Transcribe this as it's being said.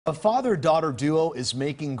A father-daughter duo is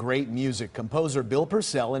making great music. Composer Bill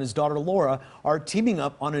Pursell and his daughter Laura are teaming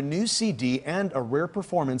up on a new CD and a rare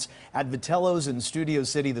performance at Vitello's in Studio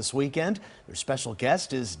City this weekend. Their special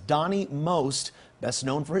guest is Donny, best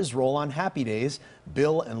known for his role on Happy Days.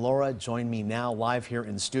 Bill and Laura join me now live here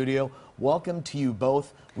in studio. Welcome to you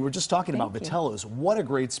both. We were just talking about Vitello's. What a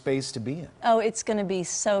great space to be in. Oh, it's going to be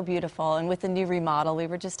so beautiful. And with the new remodel we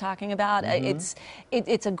were just talking about, it's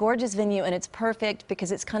a gorgeous venue, and it's perfect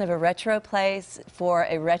because it's kind of a retro place for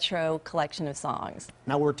a retro collection of songs.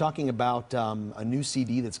 Now we're talking about a new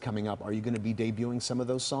CD that's coming up. Are you going to be debuting some of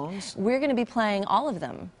those songs? We're going to be playing all of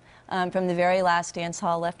them. From the very last dance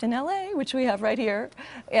hall left in LA, which we have right here.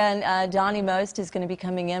 And Donny is going to be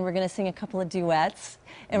coming in. We're going to sing a couple of duets,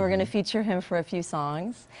 and we're going to feature him for a few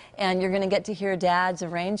songs. And you're going to get to hear Dad's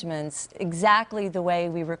arrangements exactly the way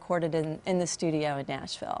we recorded in the studio in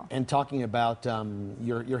Nashville. And talking about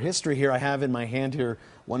your history here, I have in my hand here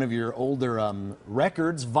one of your older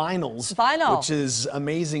records, vinyls, which is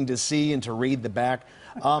amazing to see and to read the back.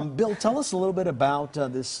 Bill, tell us a little bit about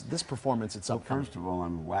this performance itself. Well, first of all,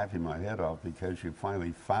 I'm laughing my head off because you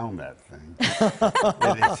finally found that thing.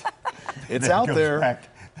 It's out there.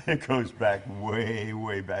 It goes back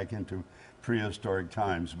way back into prehistoric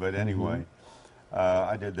times. But anyway,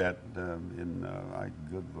 I did that in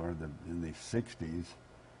the 60s,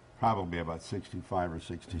 probably about 65 or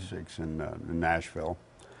 66 in Nashville.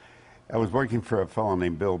 I was working for a fellow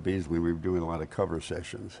named Bill Beasley. We were doing a lot of cover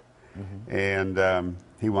sessions. And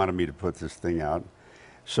he wanted me to put this thing out.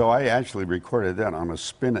 So I actually recorded that on a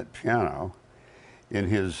spinet piano in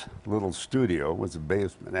his little studio. It was a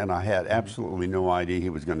basement, and I had absolutely no idea he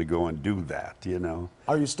was going to go and do that, you know.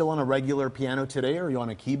 Are you still on a regular piano today, or are you on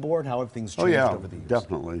a keyboard? How have things changed over the years?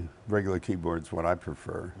 Definitely. Regular keyboard's what I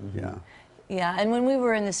prefer, yeah. Yeah, and when we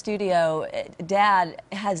were in the studio, Dad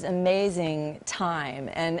has amazing time,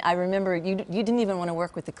 and I remember you didn't even want to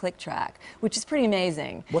work with the click track, which is pretty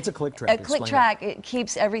amazing. What's a click track? A click track, it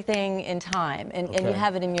keeps everything in time, and you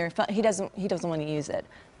have it in your phone. He doesn't want to use it,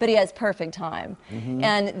 but he has perfect time.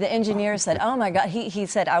 And the engineer said, "Oh my God," he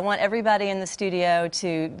said, "I want everybody in the studio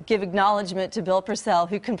to give acknowledgement to Bill Pursell,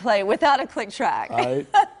 who can play without a click track."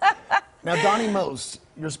 Now, Donny,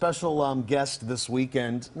 your special guest this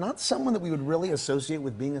weekend, not someone that we would really associate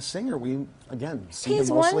with being a singer. We, again, see him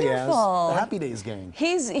mostly as the Happy Days gang.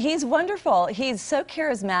 He's wonderful. He's so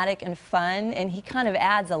charismatic and fun, and he kind of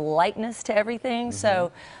adds a lightness to everything.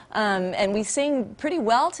 So, and we sing pretty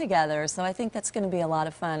well together, so I think that's going to be a lot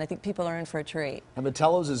of fun. I think people are in for a treat. And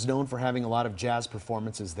Vitello's is known for having a lot of jazz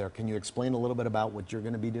performances there. Can you explain a little bit about what you're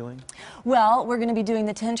going to be doing? Well, we're going to be doing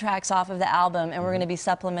the 10 tracks off of the album, and we're going to be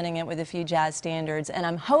supplementing it with a few jazz standards. And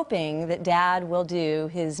I'm hoping that Dad will do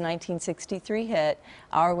his 1963 hit,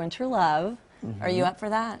 Our Winter Love. Are you up for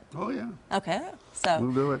that? Oh, yeah. Okay, so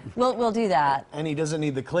we'll do it. We'll do that. And he doesn't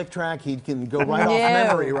need the click track. He can go right off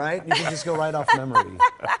memory, right? You can just go right off memory.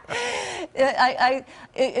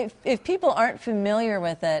 If people aren't familiar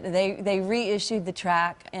with it, they reissued the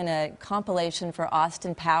track in a compilation for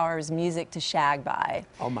Austin Powers' Music to Shag By.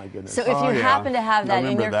 Oh my goodness! So if you happen to have that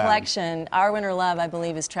in your collection, Our Winter Love, I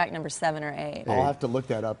believe, is track number 7 or 8. I'll have to look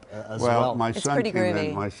that up as well. My son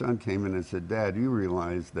came in and said, "Dad, you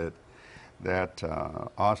realize that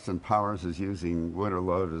Austin Powers is using Winter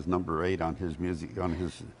Love as number 8 on his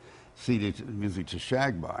CD Music to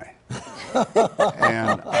Shag By."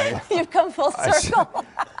 And you've come full circle.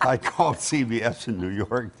 I called CBS in New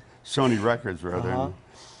York, Sony Records rather. And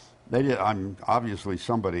they did. Obviously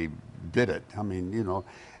somebody did it. I mean, you know,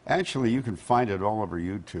 actually you can find it all over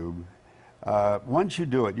YouTube. Once you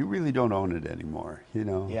do it, you really don't own it anymore, you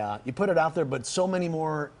know. Yeah, you put it out there, but so many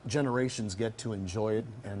more generations get to enjoy it.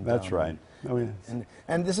 And that's right. Oh, yes.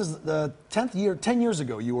 And this is the 10th year. 10 years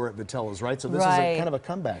ago, you were at Vitello's, right? So this is kind of a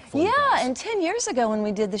comeback for you guys. And 10 years ago when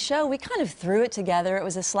we did the show, we kind of threw it together. It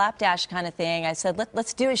was a slapdash kind of thing. I said,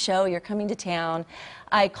 let's do a show. You're coming to town.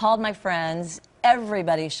 I called my friends.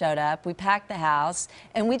 Everybody showed up. We packed the house,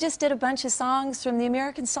 and we just did a bunch of songs from the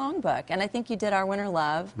American Songbook. And I think you did Our Winter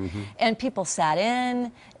Love. And people sat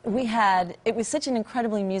in. It was such an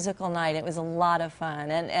incredibly musical night. It was a lot of fun.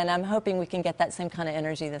 And I'm hoping we can get that same kind of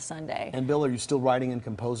energy this Sunday. And Bill, are you still writing and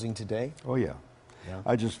composing today? Oh, yeah.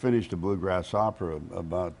 I just finished a bluegrass opera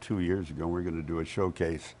about 2 years ago. We're going to do a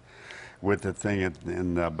showcase with the thing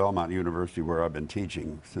in Belmont University, where I've been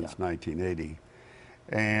teaching since 1980.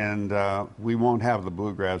 And we won't have the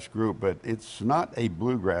bluegrass group, but it's not a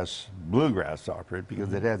bluegrass opera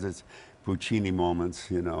because it has its Puccini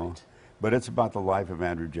moments, you know. But it's about the life of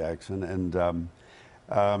Andrew Jackson, and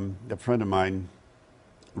a friend of mine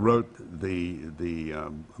wrote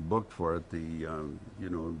the book for it,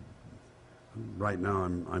 right now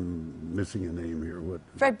I'm missing a name here. What?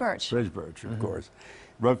 Fred Birch. Fred Birch, of course,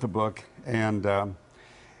 wrote the book, and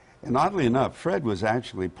oddly enough, Fred was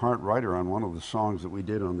actually part writer on one of the songs that we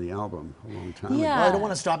did on the album a long time ago. Yeah. Well, I don't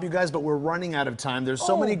want to stop you guys, but we're running out of time. There's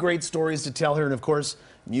so many great stories to tell here, and of course,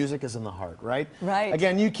 music is in the heart, right? Right.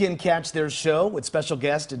 Again, you can catch their show with special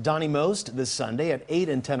guest Donny Most this Sunday at 8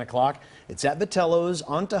 and 10 o'clock. It's at Vitello's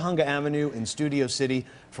on Tahunga Avenue in Studio City.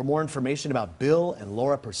 For more information about Bill and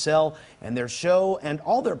Laura Pursell and their show and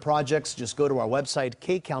all their projects, just go to our website,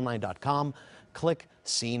 kcal9.com, click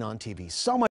Scene on TV. So much